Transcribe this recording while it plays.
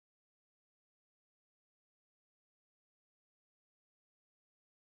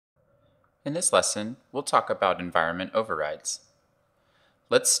In this lesson, we'll talk about environment overrides.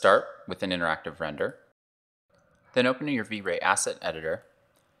 Let's start with an interactive render. Then open your V-Ray Asset Editor,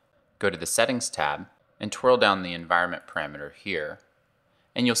 go to the Settings tab, and twirl down the environment parameter here,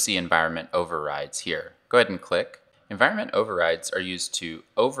 and you'll see environment overrides here. Go ahead and click. Environment overrides are used to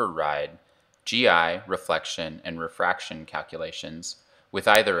override GI, reflection, and refraction calculations with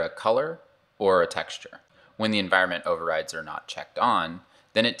either a color or a texture. When the environment overrides are not checked on,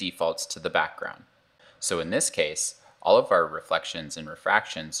 then it defaults to the background. So in this case, all of our reflections and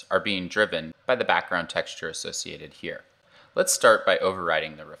refractions are being driven by the background texture associated here. Let's start by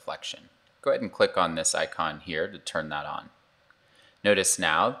overriding the reflection. Go ahead and click on this icon here to turn that on. Notice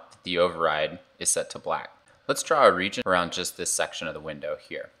now that the override is set to black. Let's draw a region around just this section of the window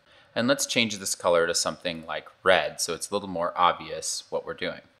here. And let's change this color to something like red so it's a little more obvious what we're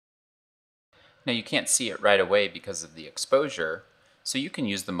doing. Now you can't see it right away because of the exposure, so you can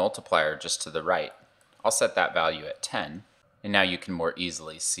use the multiplier just to the right. I'll set that value at 10, and now you can more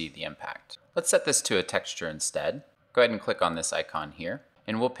easily see the impact. Let's set this to a texture instead. Go ahead and click on this icon here,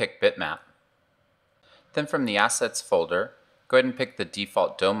 and we'll pick Bitmap. Then from the Assets folder, go ahead and pick the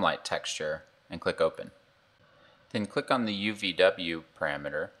default dome light texture and click Open. Then click on the UVW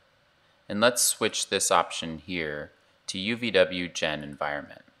parameter, and let's switch this option here to UVW Gen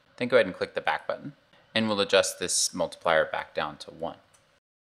Environment. Then go ahead and click the back button, and we'll adjust this multiplier back down to 1.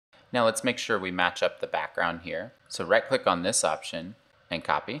 Now let's make sure we match up the background here. So right click on this option and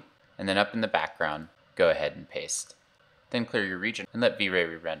copy, and then up in the background, go ahead and paste. Then clear your region and let V-Ray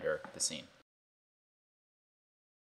re-render the scene.